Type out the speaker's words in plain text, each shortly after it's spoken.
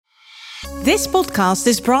This podcast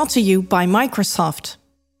is brought to you by Microsoft.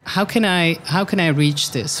 How can I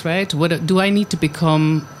reach this, right? What do I need to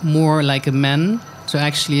become more like a man to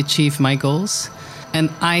actually achieve my goals? And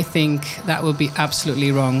I think that would be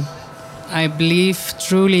absolutely wrong. I believe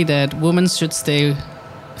truly that women should stay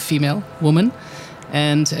female, woman,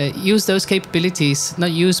 and use those capabilities. Not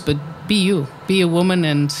use, but be you. Be a woman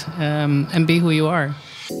and be who you are.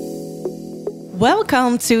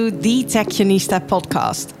 Welcome to the Techionista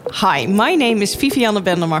podcast. Hi, my name is Vivianne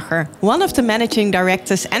Bendermacher, one of the managing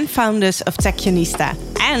directors and founders of Techionista,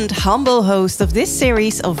 and humble host of this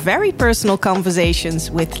series of very personal conversations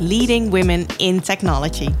with leading women in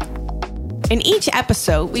technology. In each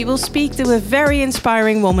episode, we will speak to a very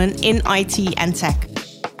inspiring woman in IT and tech.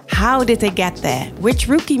 How did they get there? Which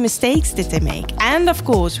rookie mistakes did they make? And of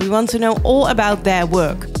course, we want to know all about their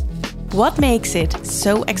work. What makes it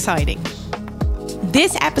so exciting?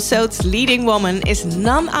 This episode's leading woman is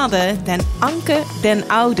none other than Anke den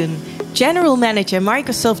Ouden, General Manager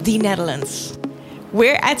Microsoft the Netherlands.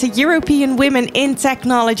 We're at a European Women in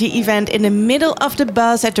Technology event in the middle of the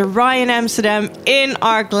buzz at the Ryan Amsterdam in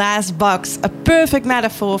our glass box. A perfect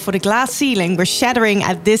metaphor for the glass ceiling we're shattering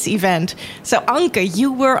at this event. So Anke,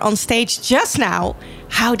 you were on stage just now.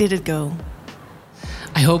 How did it go?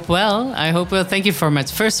 I hope well. Thank you very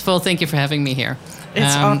much. First of all, thank you for having me here.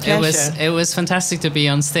 It's our pleasure. It was fantastic to be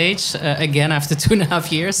on stage again after 2.5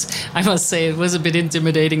 years. I must say it was a bit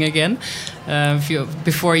intimidating again.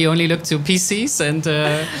 Before you only look to PCs and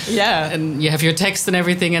and you have your text and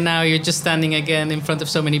everything, and now you're just standing again in front of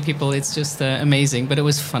so many people. It's just amazing, but it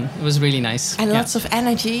was fun. It was really nice. And lots of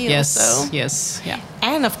energy also. Yes, yeah.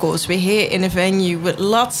 And of course, we're here in a venue with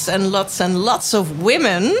lots and lots and lots of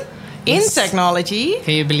women in technology.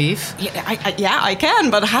 Can you believe? Yeah, I can.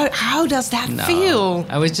 But how does that feel?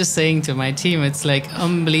 I was just saying to my team, it's like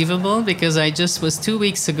unbelievable, because I just was 2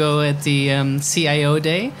 weeks ago at the CIO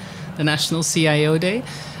Day, the National CIO Day.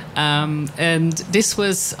 And this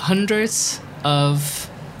was hundreds of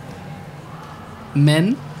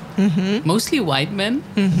men, mostly white men,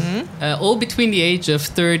 all between the age of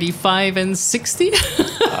 35 and 60.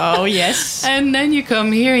 Oh, yes. And then you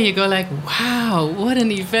come here and you go like, wow, what an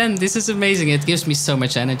event. This is amazing. It gives me so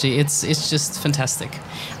much energy. It's just fantastic.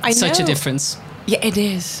 Such a difference. Yeah, it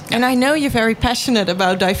is. Yeah. And I know you're very passionate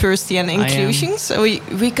about diversity and inclusion. So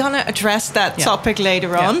we're going to address that topic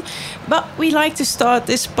later on. But we like to start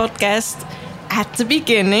this podcast at the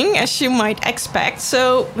beginning, as you might expect.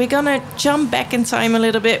 So we're going to jump back in time a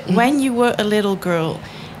little bit. When you were a little girl,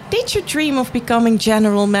 did you dream of becoming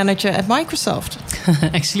general manager at Microsoft?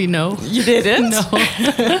 Actually, no. You didn't? No.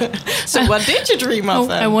 So what did you dream of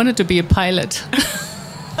then? I wanted to be a pilot.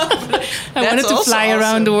 I wanted to fly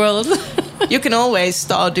around the world. You can always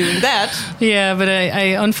start doing that. Yeah, but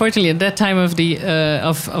I unfortunately at that time of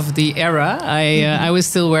the era, I was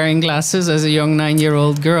still wearing glasses as a young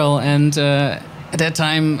 9-year-old girl, and at that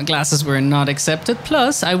time glasses were not accepted.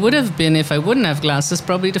 Plus, I would have been, if I wouldn't have glasses,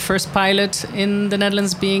 probably the first pilot in the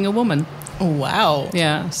Netherlands being a woman. Oh, wow.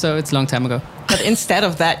 Yeah, so it's a long time ago. But instead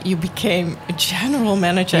of that, you became a general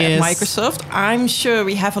manager at Microsoft. I'm sure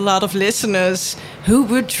we have a lot of listeners who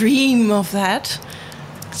would dream of that.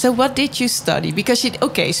 So what did you study? Because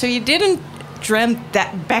so you didn't dream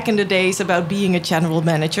that back in the days about being a general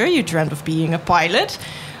manager. You dreamt of being a pilot.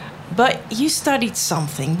 But you studied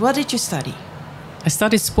something. What did you study? I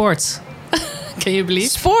studied sports. Can you believe?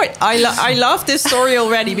 Sport. I love this story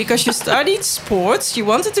already, because you studied sports, you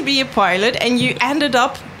wanted to be a pilot, and you ended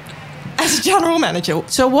up as a general manager.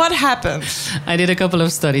 So what happened? I did a couple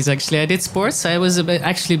of studies, actually. I did sports. I was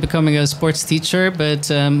actually becoming a sports teacher,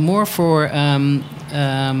 but more for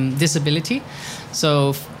disability.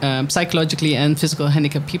 So psychologically and physical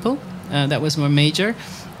handicapped people. That was my major.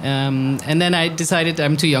 And then I decided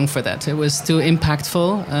I'm too young for that. It was too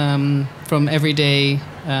impactful from everyday,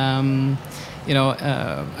 how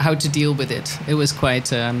to deal with it. It was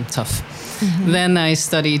quite tough. Then I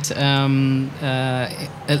studied a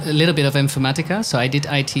little bit of informatica. So I did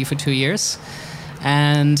IT for 2 years.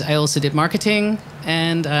 And I also did marketing,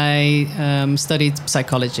 and I studied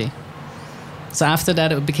psychology. So after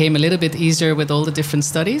that, it became a little bit easier with all the different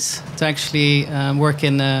studies to actually work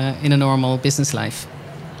in a normal business life.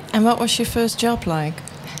 And what was your first job like?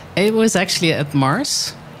 It was actually at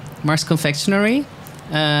Mars Confectionery,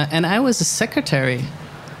 and I was a secretary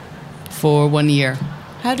for 1 year.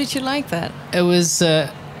 How did you like that?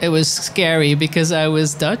 It was scary because I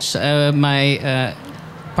was Dutch. My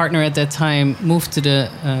partner at that time moved to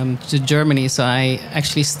Germany, so I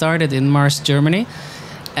actually started in Mars, Germany.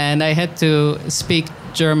 And I had to speak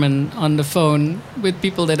German on the phone with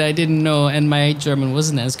people that I didn't know, and my German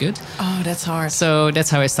wasn't as good. Oh, that's hard. So that's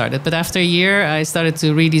how I started. But after a year, I started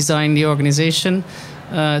to redesign the organization,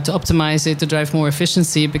 to optimize it, to drive more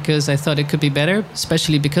efficiency, because I thought it could be better,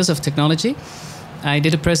 especially because of technology. I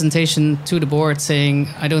did a presentation to the board saying,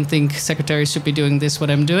 I don't think secretaries should be doing this,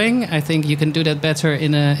 what I'm doing. I think you can do that better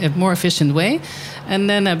in a more efficient way. And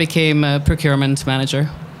then I became a procurement manager.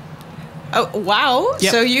 Oh, wow.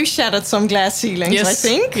 Yep. So you shattered some glass ceilings, Yes. I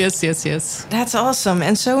think. Yes. That's awesome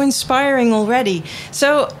and so inspiring already.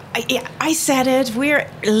 So I said it, we're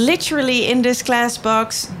literally in this glass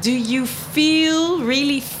box. Do you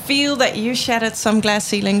really feel that you shattered some glass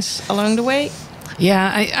ceilings along the way?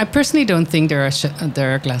 Yeah, I personally don't think there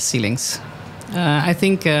are glass ceilings. I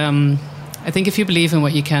think if you believe in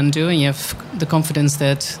what you can do and you have the confidence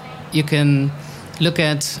that you can look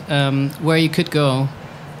at where you could go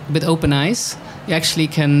with open eyes, you actually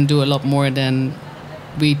can do a lot more than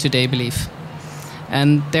we today believe.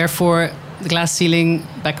 And therefore, the glass ceiling,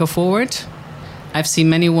 back or forward, I've seen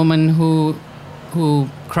many women who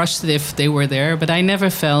crushed it if they were there, but I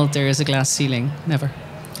never felt there is a glass ceiling, never.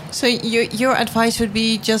 So your advice would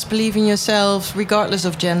be just believe in yourself, regardless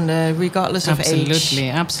of gender, regardless of age.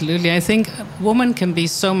 Absolutely. I think women can be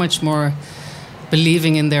so much more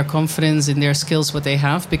believing in their confidence, in their skills, what they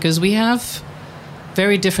have, because we have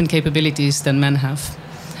very different capabilities than men have.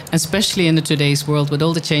 Especially in today's world with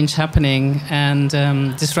all the change happening and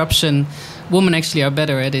disruption, women actually are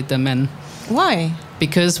better at it than men. Why?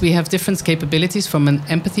 Because we have different capabilities from an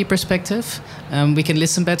empathy perspective. We can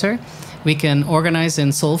listen better. We can organize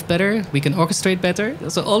and solve better. We can orchestrate better.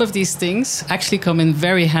 So all of these things actually come in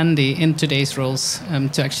very handy in today's roles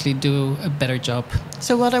to actually do a better job.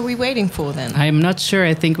 So what are we waiting for then? I'm not sure.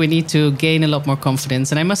 I think we need to gain a lot more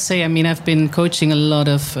confidence. And I must say, I've been coaching a lot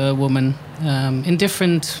of women in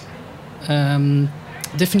different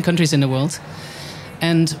countries in the world.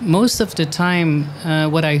 And most of the time,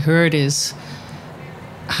 what I heard is,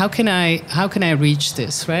 how can I reach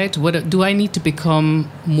this, right? What do I need to become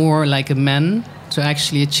more like a man to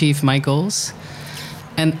actually achieve my goals?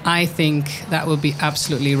 And I think that would be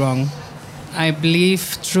absolutely wrong. I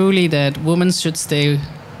believe truly that women should stay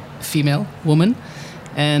female, woman,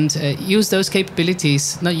 and use those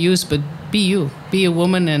capabilities. Not use, but be you. Be a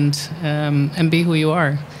woman and be who you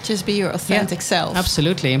are. Just be your authentic self.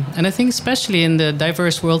 Absolutely. And I think especially in the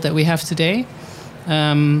diverse world that we have today,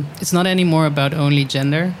 it's not anymore about only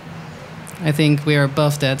gender. I think we're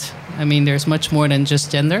above that. There's much more than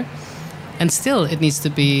just gender. And still, it needs to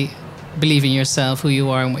be believe in yourself, who you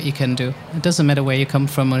are and what you can do. It doesn't matter where you come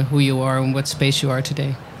from or who you are and what space you are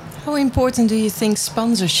today. How important do you think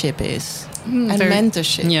sponsorship is? And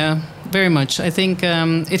mentorship? Yeah, very much. I think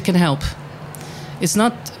it can help. It's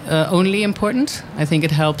not only important. I think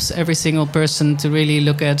it helps every single person to really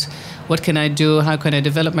look at what can I do, how can I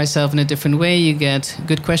develop myself in a different way. You get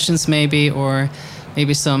good questions maybe, or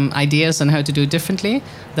maybe some ideas on how to do it differently.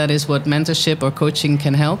 That is what mentorship or coaching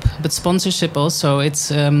can help. But sponsorship also,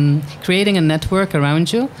 it's creating a network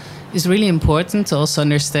around you is really important to also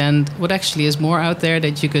understand what actually is more out there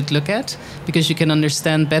that you could look at, because you can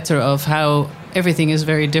understand better of how everything is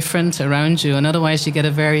very different around you, and otherwise you get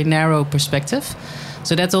a very narrow perspective.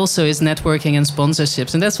 So that also is networking and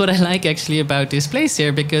sponsorships, and that's what I like actually about this place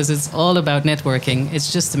here, because it's all about networking.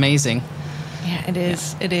 It's just amazing. Yeah, it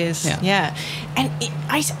is. Yeah. It is. Yeah. Yeah. And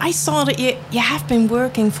I saw that you have been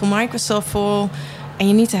working for Microsoft for, and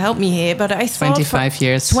you need to help me here, but I thought 25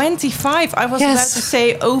 years. 25. I was about to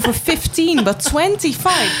say over 15, but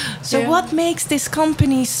 25. So what makes this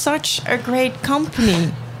company such a great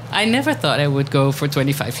company? I never thought I would go for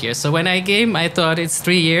 25 years. So when I came, I thought it's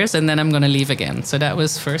 3 years and then I'm going to leave again. So that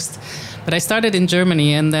was first. But I started in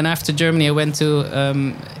Germany, and then after Germany, I went to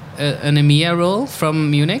an EMEA role from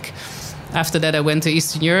Munich. After that, I went to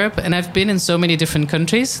Eastern Europe, and I've been in so many different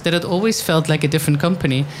countries that it always felt like a different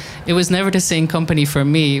company. It was never the same company for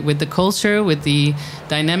me. With the culture, with the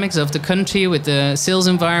dynamics of the country, with the sales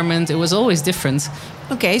environment, it was always different.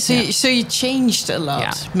 Okay, so you changed a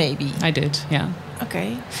lot, maybe. I did, yeah.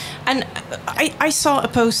 Okay. And I saw a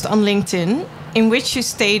post on LinkedIn in which you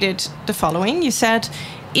stated the following. You said,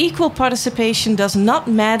 equal participation does not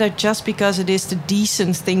matter just because it is the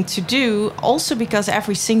decent thing to do, also because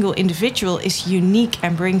every single individual is unique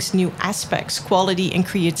and brings new aspects, quality and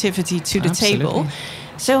creativity to the table.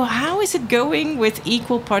 So how is it going with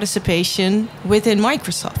equal participation within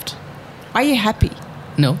Microsoft? Are you happy?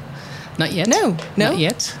 No. Not yet. No. Not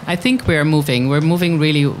yet. I think we're moving. We're moving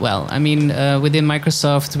really well. I mean, within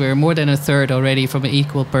Microsoft, we're more than a third already from an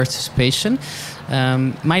equal participation.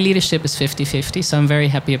 My leadership is 50-50, so I'm very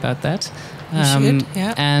happy about that. You should,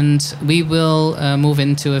 yeah. And we will move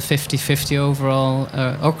into a 50-50 overall,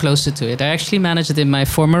 or closer to it. I actually managed it in my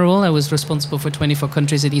former role. I was responsible for 24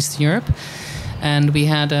 countries in Eastern Europe. And we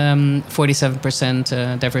had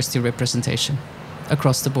 47% diversity representation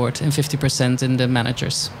across the board and 50% in the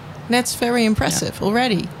managers. That's very impressive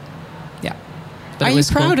already. Yeah. But Are you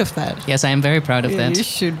proud of that? Yes, I am very proud of that. You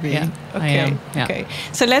should be. Yeah, okay. I am. Yeah. Okay.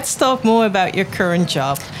 So let's talk more about your current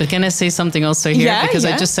job. But can I say something also here? Yeah, because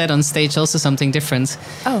yeah. I just said on stage also something different.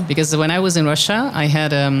 Oh. Because when I was in Russia, I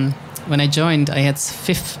had, when I joined, I had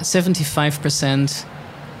 75%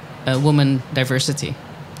 woman diversity,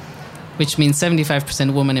 which means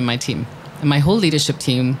 75% woman in my team. And my whole leadership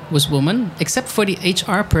team was woman, except for the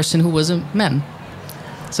HR person who was a man.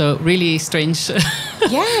 So really strange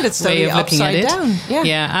that's way of looking at it. Down.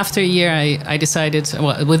 Yeah, after a year, I decided,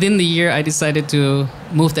 well, within the year, I decided to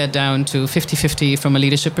move that down to 50-50 from a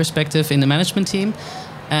leadership perspective in the management team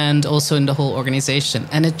and also in the whole organization.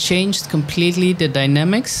 And it changed completely the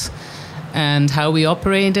dynamics and how we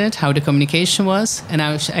operated, how the communication was, and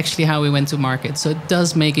actually how we went to market. So it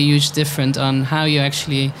does make a huge difference on how you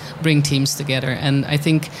actually bring teams together. And I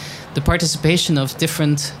think the participation of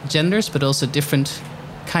different genders, but also different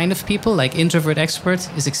kind of people, like introvert, extrovert,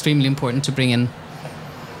 is extremely important to bring in.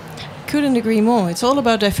 Couldn't agree more. It's all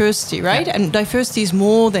about diversity, right? Yeah. And diversity is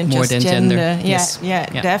more than just gender. Yes. Yeah,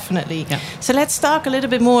 definitely. Yeah. So let's talk a little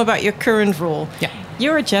bit more about your current role. Yeah.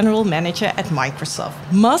 You're a general manager at Microsoft.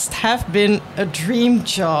 Must have been a dream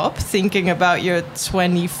job, thinking about your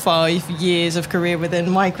 25 years of career within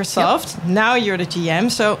Microsoft. Yep. Now you're the GM.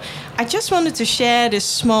 So I just wanted to share this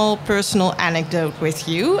small personal anecdote with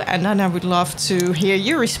you, and then I would love to hear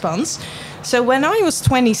your response. So when I was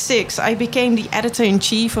 26, I became the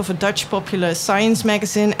editor-in-chief of a Dutch popular science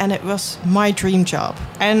magazine, and it was my dream job.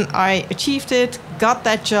 And I achieved it, got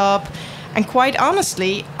that job, and quite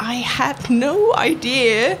honestly, I had no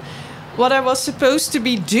idea what I was supposed to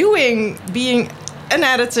be doing being an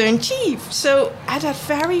editor-in-chief. So at that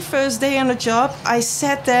very first day on the job, I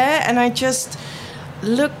sat there and I just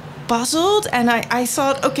looked puzzled, and I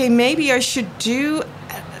thought, okay, maybe I should do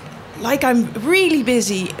like I'm really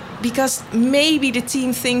busy, because maybe the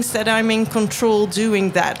team thinks that I'm in control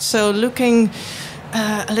doing that. So looking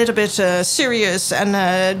a little bit serious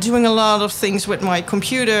and doing a lot of things with my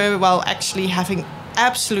computer while actually having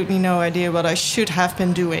absolutely no idea what I should have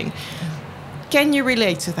been doing. Can you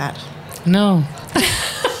relate to that? No.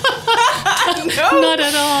 No? Not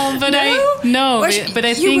at all. But but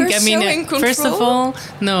I think,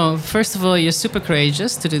 first of all, you're super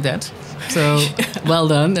courageous to do that. So well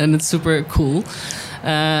done, and it's super cool.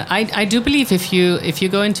 I do believe if you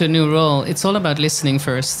go into a new role, it's all about listening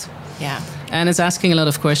first. Yeah. And it's asking a lot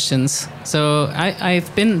of questions. So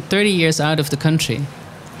I've been 30 years out of the country.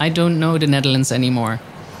 I don't know the Netherlands anymore.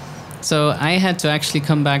 So I had to actually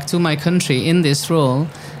come back to my country in this role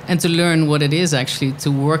and to learn what it is actually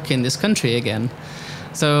to work in this country again.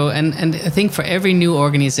 So, and I think for every new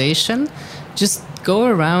organization, just go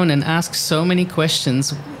around and ask so many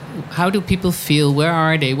questions. How do people feel? Where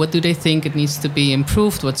are they? What do they think it needs to be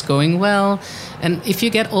improved? What's going well? And if you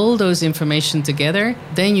get all those information together,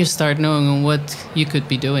 then you start knowing what you could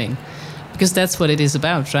be doing. Because that's what it is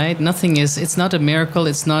about, right? It's not a miracle.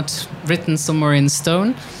 It's not written somewhere in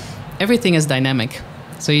stone. Everything is dynamic.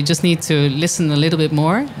 So you just need to listen a little bit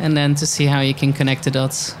more and then to see how you can connect the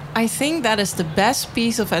dots. I think that is the best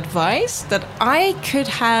piece of advice that I could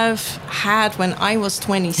have had when I was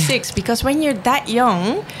 26. Because when you're that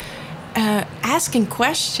young, asking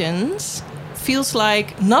questions feels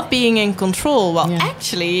like not being in control. Well,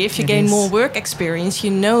 actually, if you gain more work experience,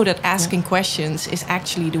 you know that asking questions is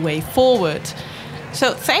actually the way forward.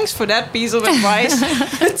 So thanks for that piece of advice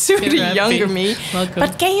to the younger me. Welcome.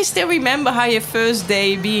 But can you still remember how your first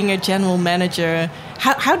day being a general manager,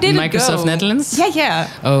 how did it go? Microsoft Netherlands? Yeah.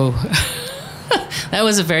 Oh, that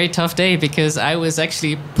was a very tough day because I was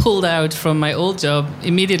actually pulled out from my old job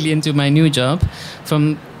immediately into my new job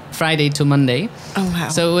from Friday to Monday. Oh, wow.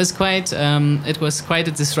 So it was quite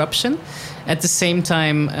a disruption. At the same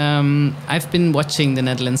time, I've been watching the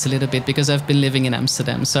Netherlands a little bit because I've been living in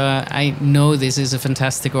Amsterdam. So I know this is a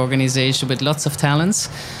fantastic organization with lots of talents.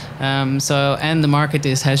 And the market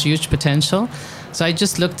has huge potential. So I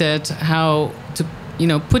just looked at how to,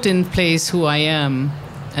 put in place who I am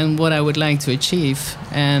and what I would like to achieve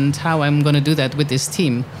and how I'm going to do that with this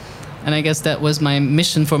team. And I guess that was my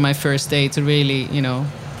mission for my first day, to really,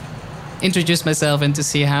 introduce myself and to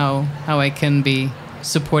see how I can be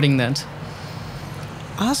supporting that.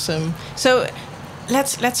 Awesome. So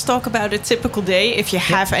let's talk about a typical day, if you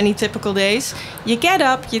have any typical days. You get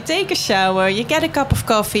up, you take a shower, you get a cup of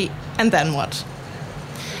coffee, and then what?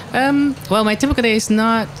 Well, my typical day is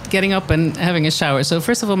not getting up and having a shower. So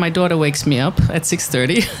first of all, my daughter wakes me up at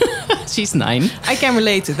 6:30. She's 9. I can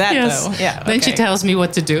relate to that, yes. though. Yeah. Then she tells me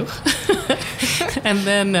what to do. And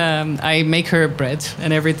then I make her bread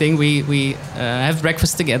and everything. We have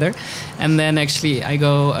breakfast together. And then actually I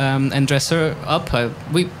go and dress her up.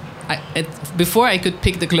 Before I could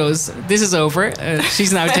pick the clothes, this is over.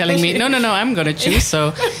 She's now telling me, no, I'm going to choose.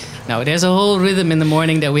 So no, there's a whole rhythm in the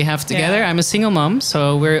morning that we have together. Yeah. I'm a single mom,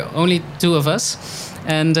 so we're only 2 of us.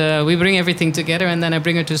 And we bring everything together, and then I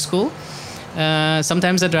bring her to school.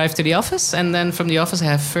 Sometimes I drive to the office, and then from the office I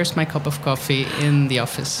have first my cup of coffee in the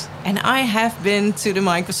office. And I have been to the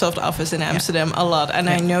Microsoft office in Amsterdam a lot, and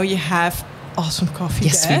I know you have awesome coffee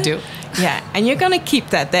yes, there. we do. Yeah, and you're going to keep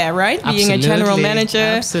that there, right? Absolutely. Being a general manager.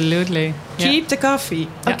 Absolutely. Keep the coffee.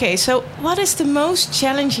 Yeah. Okay, so what is the most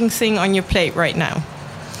challenging thing on your plate right now?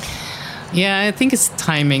 Yeah, I think it's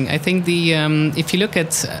timing. I think if you look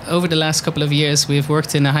at over the last couple of years, we've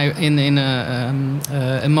worked in a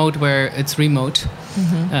mode where it's remote.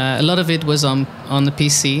 Mm-hmm. A lot of it was on the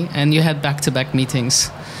PC, and you had back-to-back meetings.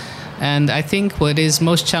 And I think what is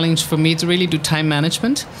most challenging for me to really do time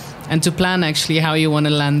management and to plan actually how you want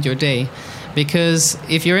to land your day, because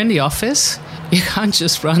if you're in the office, you can't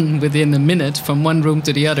just run within a minute from one room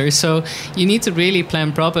to the other. So you need to really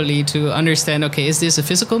plan properly to understand, okay, is this a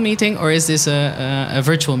physical meeting or is this a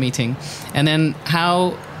virtual meeting? And then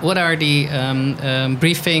what are the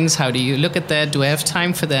briefings? How do you look at that? Do I have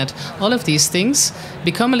time for that? All of these things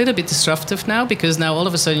become a little bit disruptive now, because now all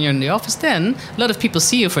of a sudden you're in the office. Then a lot of people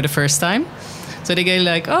see you for the first time. So they go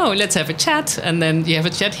like, oh, let's have a chat. And then you have a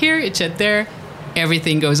chat here, a chat there.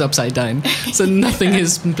 Everything goes upside down. So nothing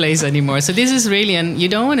is in place anymore. So this is really, and you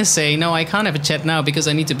don't want to say, no, I can't have a chat now because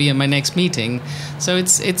I need to be in my next meeting. So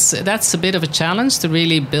that's a bit of a challenge to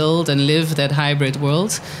really build and live that hybrid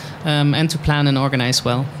world, and to plan and organize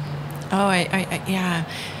well. Oh, yeah.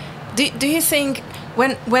 Do you think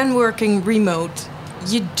when working remote,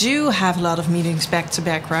 you do have a lot of meetings back to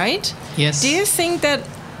back, right? Yes. Do you think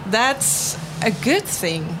that's a good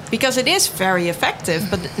thing? Because it is very effective,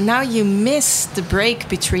 but now you miss the break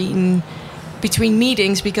between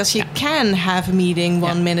meetings, because you can have a meeting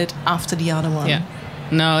 1 minute after the other one. Yeah.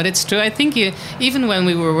 No, that's true. I think even when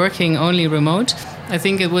we were working only remote, I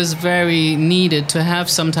think it was very needed to have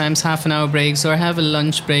sometimes half an hour breaks, or have a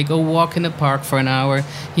lunch break, or walk in the park for an hour.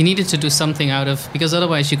 You needed to do something because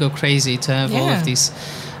otherwise you go crazy to have all of these.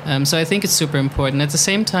 So I think it's super important. At the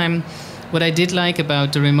same time, what I did like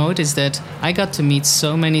about the remote is that I got to meet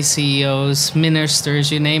so many CEOs, ministers,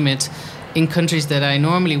 you name it, in countries that I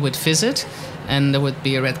normally would visit. And there would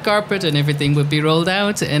be a red carpet and everything would be rolled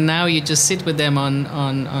out. And now you just sit with them on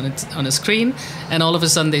a screen. And all of a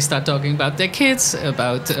sudden they start talking about their kids,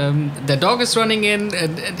 about their dog is running in.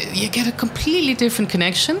 And you get a completely different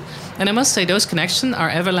connection. And I must say those connections are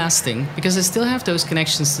everlasting, because I still have those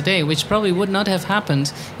connections today, which probably would not have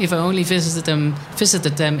happened if I only visited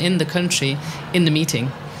them in the country, in the meeting.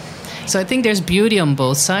 So I think there's beauty on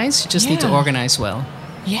both sides. You just need to organize well.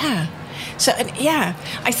 Yeah. So,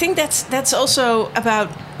 I think that's also about,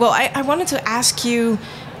 well, I wanted to ask you,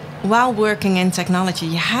 while working in technology,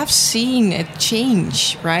 you have seen it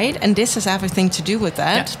change, right? And this has everything to do with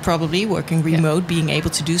that, probably working remote, being able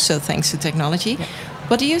to do so thanks to technology. Yeah.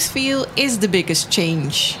 What do you feel is the biggest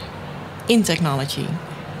change in technology?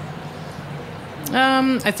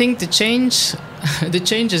 I think the change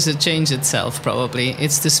is the change itself, probably.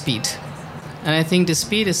 It's the speed. And I think the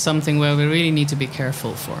speed is something where we really need to be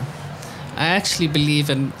careful for. I actually believe,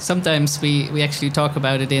 and sometimes we actually talk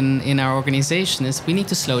about it in our organization, is we need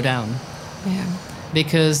to slow down. Yeah.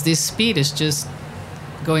 Because this speed is just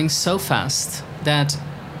going so fast that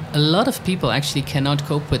a lot of people actually cannot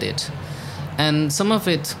cope with it. And some of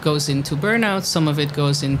it goes into burnout, some of it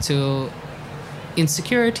goes into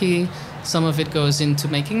insecurity, some of it goes into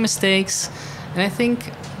making mistakes. And I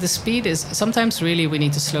think the speed is, sometimes really we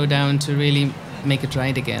need to slow down to really make it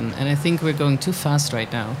right again. And I think we're going too fast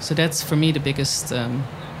right now. So that's for me the biggest,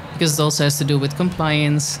 because it also has to do with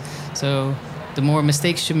compliance. So the more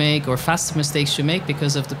mistakes you make, or faster mistakes you make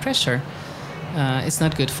because of the pressure, it's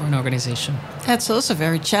not good for an organization. That's also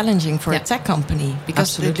very challenging for a tech company,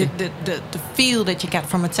 because the feel that you get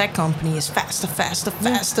from a tech company is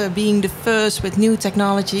faster, being the first with new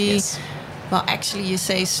technology. Yes. Well, actually, you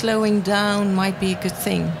say slowing down might be a good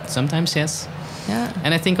thing. Sometimes, yes. Yeah.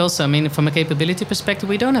 And I think also, from a capability perspective,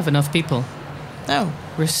 we don't have enough people. No.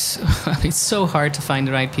 It's so hard to find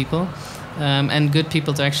the right people and good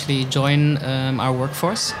people to actually join our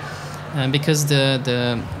workforce. Because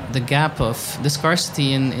the gap of the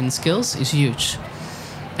scarcity in skills is huge,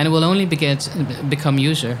 and it will only become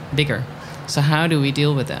bigger. So how do we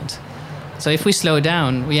deal with that? So if we slow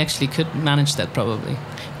down, we actually could manage that probably.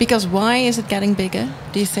 Because why is it getting bigger,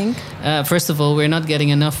 do you think? First of all, we're not getting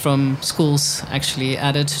enough from schools actually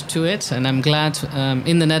added to it. And I'm glad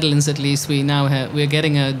in the Netherlands, at least, we're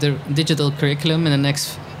getting a digital curriculum in the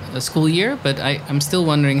next school year. But I'm still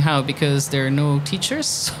wondering how, because there are no teachers.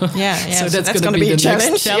 So that's going to be the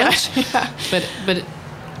next challenge. Yeah. But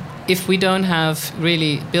if we don't have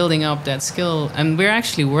really building up that skill, and we're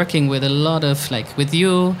actually working with a lot of, like with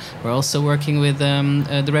you, we're also working with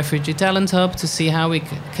the Refugee Talent Hub to see how we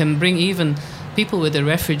can bring even people with a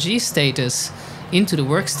refugee status into the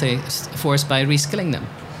workforce by reskilling them.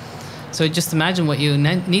 So just imagine what you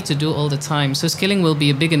need to do all the time. So skilling will be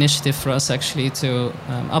a big initiative for us actually to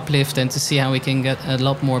uplift and to see how we can get a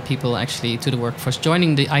lot more people actually to the workforce,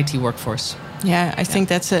 joining the IT workforce. Yeah, I think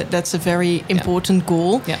that's a very important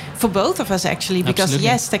goal for both of us actually, because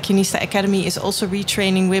yes, Techionista Academy is also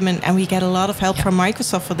retraining women, and we get a lot of help from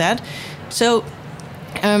Microsoft for that. So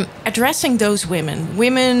addressing those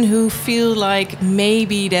women who feel like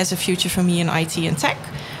maybe there's a future for me in IT and tech,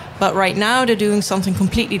 but right now they're doing something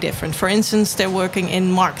completely different. For instance, they're working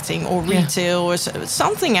in marketing or retail or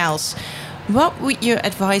something else. What would your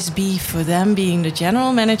advice be for them, being the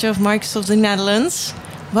general manager of Microsoft in the Netherlands?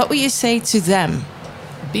 What would you say to them?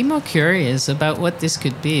 Be more curious about what this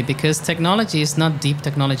could be, because technology is not deep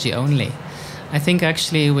technology only. I think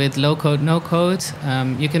actually with low code, no code,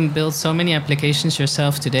 you can build so many applications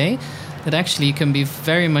yourself today that actually you can be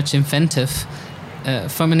very much inventive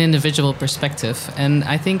from an individual perspective. And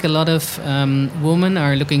I think a lot of women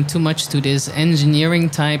are looking too much to this engineering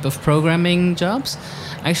type of programming jobs.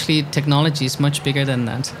 Actually, technology is much bigger than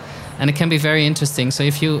that. And it can be very interesting. So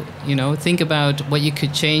if you think about what you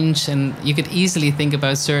could change, and you could easily think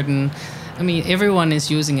about everyone is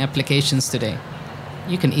using applications today.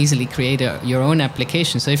 You can easily create your own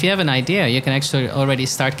application. So if you have an idea, you can actually already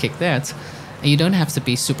start kick that. And you don't have to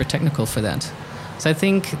be super technical for that. So I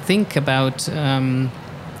think about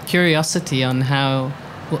curiosity on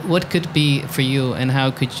what could be for you and how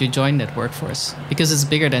could you join that workforce. Because it's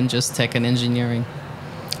bigger than just tech and engineering.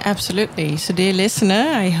 Absolutely. So dear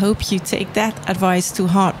listener, I hope you take that advice to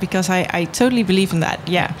heart, because I totally believe in that.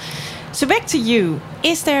 Yeah. So back to you.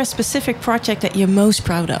 Is there a specific project that you're most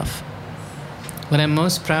proud of? What I'm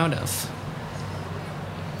most proud of?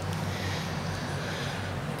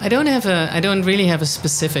 I don't really have a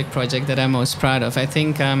specific project that I'm most proud of. I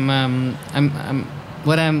think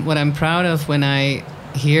what I'm proud of when I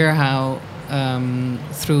hear how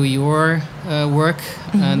through your work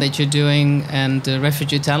that you're doing and the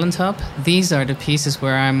Refugee Talent Hub, these are the pieces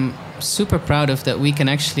where I'm super proud of, that we can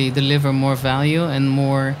actually deliver more value and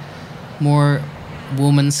more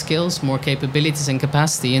woman skills, more capabilities and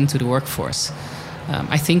capacity into the workforce.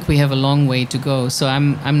 I think we have a long way to go, so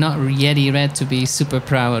I'm not yet ready to be super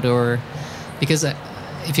proud, because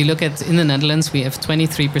if you look at in the Netherlands, we have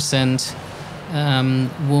 23%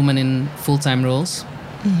 women in full-time roles.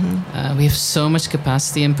 Mm-hmm. We have so much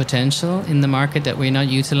capacity and potential in the market that we're not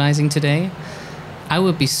utilizing today. I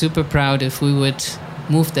would be super proud if we would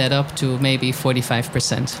move that up to maybe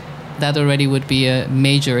 45%. That already would be a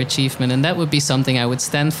major achievement, and that would be something I would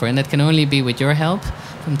stand for. And that can only be with your help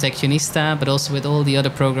from Techionista, but also with all the other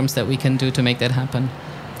programs that we can do to make that happen.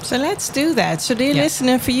 So let's do that. So dear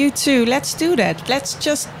listener, for you too, let's do that. Let's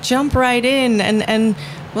just jump right in and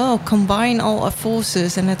combine all our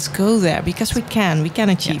forces, and let's go there, because we can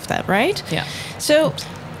achieve that, right? Yeah. So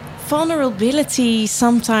vulnerability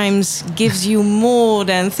sometimes gives you more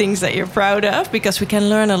than things that you're proud of, because we can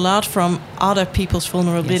learn a lot from other people's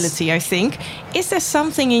vulnerability, I think. Is there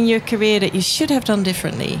something in your career that you should have done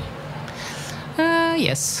differently?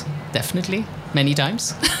 Yes, definitely. Many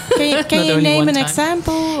times. Can you name an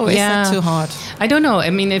example, or is that too hard? I don't know. I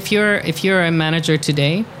mean, if you're a manager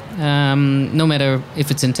today, no matter if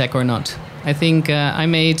it's in tech or not, I think I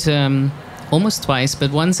made almost twice,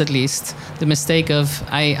 but once at least, the mistake of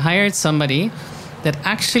I hired somebody that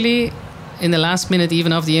actually, in the last minute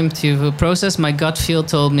even of the interview process, my gut feel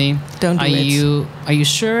told me, "Don't do it. Are you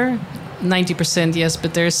sure? 90% yes,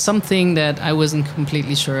 but there's something that I wasn't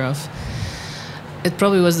completely sure of." It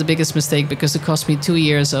probably was the biggest mistake, because it cost me 2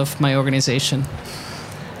 years of my organization.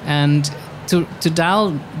 And to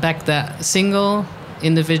dial back that single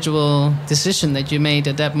individual decision that you made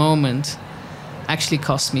at that moment actually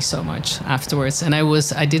cost me so much afterwards. And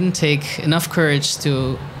I didn't take enough courage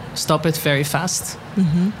to stop it very fast.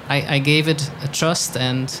 Mm-hmm. I gave it a trust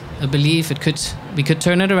and a belief we could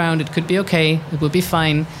turn it around, it could be okay, it would be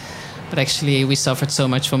fine. But actually, we suffered so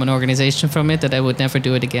much from an organization from it that I would never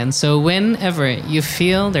do it again. So whenever you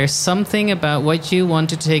feel there's something about what you want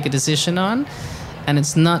to take a decision on, and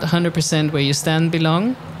it's not 100% where you stand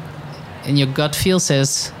belong, and your gut feel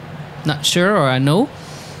says, not sure or I know,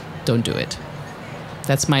 don't do it.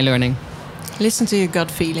 That's my learning. Listen to your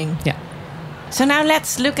gut feeling. Yeah. So now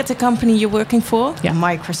let's look at the company you're working for, Yeah.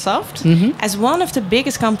 Microsoft. Mm-hmm. As one of the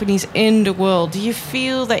biggest companies in the world, do you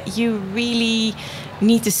feel that you really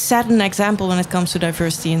need to set an example when it comes to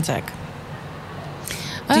diversity in tech?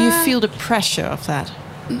 Do you feel the pressure of that?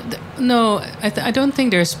 No, I don't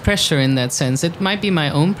think there's pressure in that sense. It might be my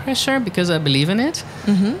own pressure because I believe in it.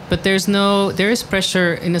 Mm-hmm. But there is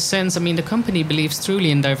pressure in a sense. I mean, the company believes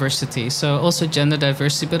truly in diversity. So also gender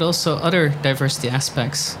diversity, but also other diversity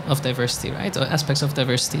aspects of diversity, right? Or aspects of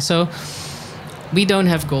diversity. So we don't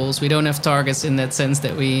have goals. We don't have targets in that sense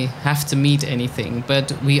that we have to meet anything.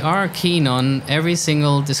 But we are keen on every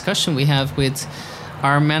single discussion we have with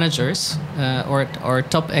our managers or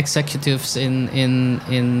top executives in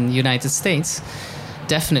United States.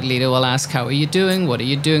 Definitely they will ask, how are you doing? What are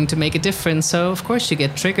you doing to make a difference? So of course you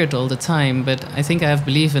get triggered all the time, but I think I have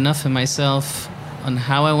believed enough in myself on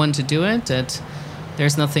how I want to do it that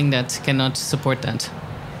there's nothing that cannot support that.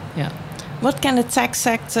 Yeah. What can the tech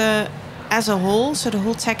sector as a whole, so the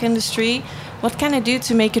whole tech industry, what can it do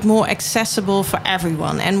to make it more accessible for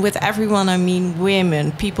everyone? And with everyone, I mean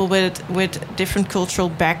women, people with different cultural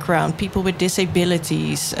background, people with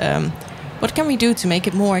disabilities. What can we do to make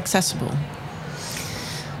it more accessible?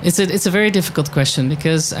 It's a very difficult question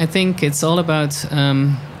because I think it's all about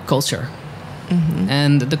culture. Mm-hmm.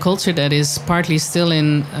 And the culture that is partly still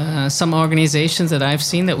in some organizations that I've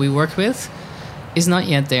seen that we work with is not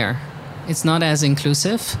yet there. It's not as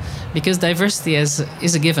inclusive because diversity is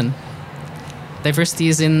a given. Diversity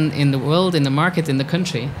is in the world, in the market, in the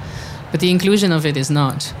country. But the inclusion of it is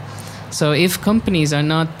not. So if companies are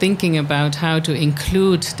not thinking about how to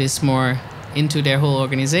include this more into their whole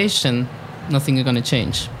organization, nothing is going to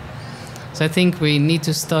change. So I think we need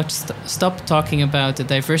to stop talking about the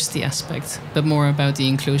diversity aspect, but more about the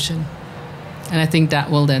inclusion. And I think that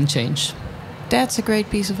will then change. That's a great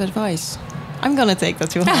piece of advice. I'm going to take that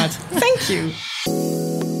to heart. Thank you.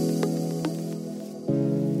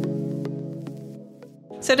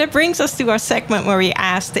 So that brings us to our segment where we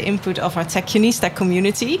ask the input of our Techionista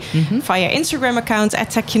community. Mm-hmm. Via Instagram accounts at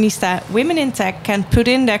Techionista, women in tech can put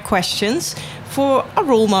in their questions for a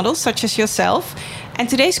role model such as yourself. And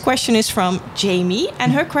today's question is from Jamie.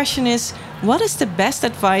 And her question is, what is the best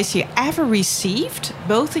advice you ever received,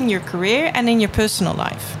 both in your career and in your personal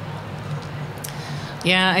life?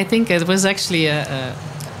 Yeah, I think it was actually a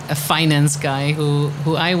finance guy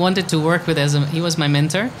who I wanted to work with he was my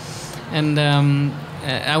mentor. And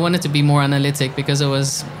I wanted to be more analytic because I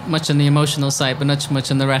was much on the emotional side, but not much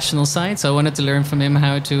on the rational side. So I wanted to learn from him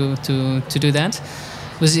how to do that.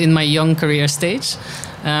 It was in my young career stage.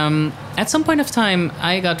 At some point of time,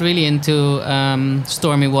 I got really into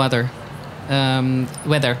stormy weather.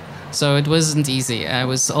 So it wasn't easy. I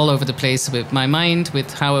was all over the place with my mind,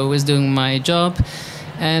 with how I was doing my job.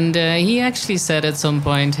 And he actually said at some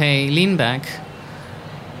point, hey, lean back.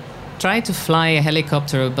 Try to fly a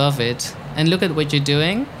helicopter above it and look at what you're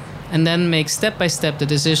doing and then make step by step the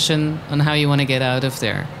decision on how you want to get out of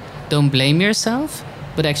there. Don't blame yourself,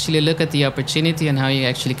 but actually look at the opportunity and how you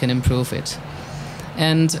actually can improve it.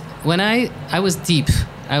 And when I was deep,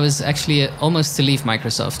 I was actually almost to leave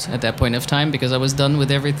Microsoft at that point of time because I was done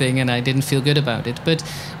with everything and I didn't feel good about it. But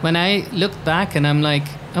when I looked back and I'm like,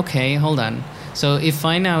 okay, hold on. So if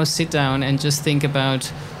I now sit down and just think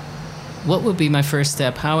about what would be my first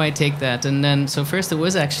step, how I take that, and then so first it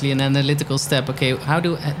was actually an analytical step. Okay, how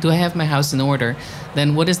do I have my house in order?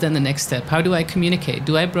 Then what is then the next step? How do I communicate?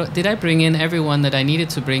 Did I bring in everyone that I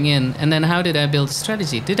needed to bring in? And then how did I build a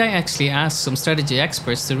strategy? Did I actually ask some strategy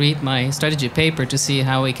experts to read my strategy paper to see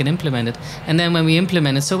how we can implement it? And then when we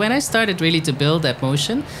implemented, so when I started really to build that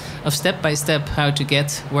motion of step by step how to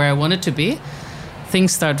get where I wanted to be,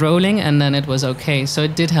 things start rolling, and then it was okay. So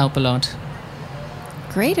it did help a lot.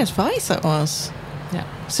 Great advice that was. Yeah.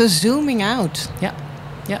 So zooming out. Yeah.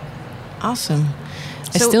 Yeah. Awesome.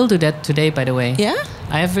 I still do that today, by the way. Yeah?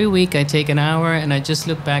 Every week I take an hour and I just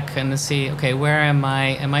look back and see, okay, where am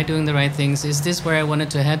I? Am I doing the right things? Is this where I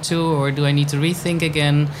wanted to head to? Or do I need to rethink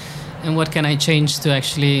again? And what can I change to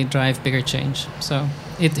actually drive bigger change? So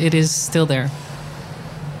it is still there.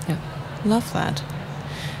 Yeah. Love that.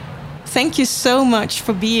 Thank you so much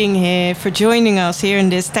for being here, for joining us here in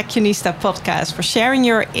this Techionista podcast, for sharing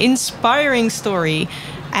your inspiring story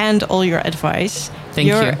and all your advice.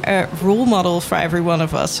 You're a role model for every one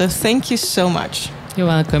of us. So thank you so much. You're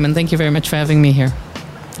welcome. And thank you very much for having me here.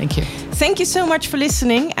 Thank you. Thank you so much for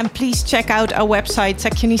listening. And please check out our website,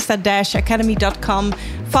 techionista-academy.com.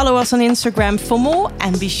 Follow us on Instagram for more.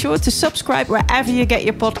 And be sure to subscribe wherever you get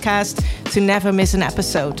your podcast to never miss an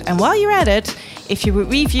episode. And while you're at it, if you would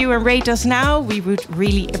review and rate us now, we would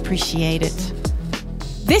really appreciate it.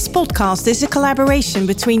 This podcast is a collaboration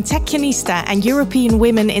between Techionista and European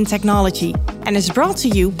Women in Technology and is brought to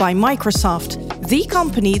you by Microsoft, the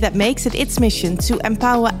company that makes it its mission to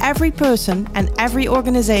empower every person and every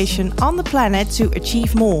organization on the planet to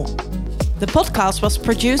achieve more. The podcast was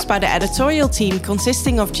produced by the editorial team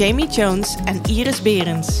consisting of Jamie Jones and Iris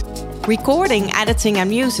Berends. Recording, editing and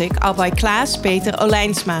music are by Klaas-Peter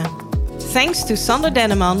Olijnsma. Thanks to Sander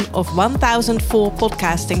Denneman of 1004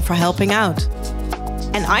 Podcasting for helping out.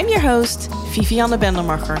 And I'm your host, Vivianne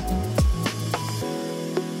Bendermacher.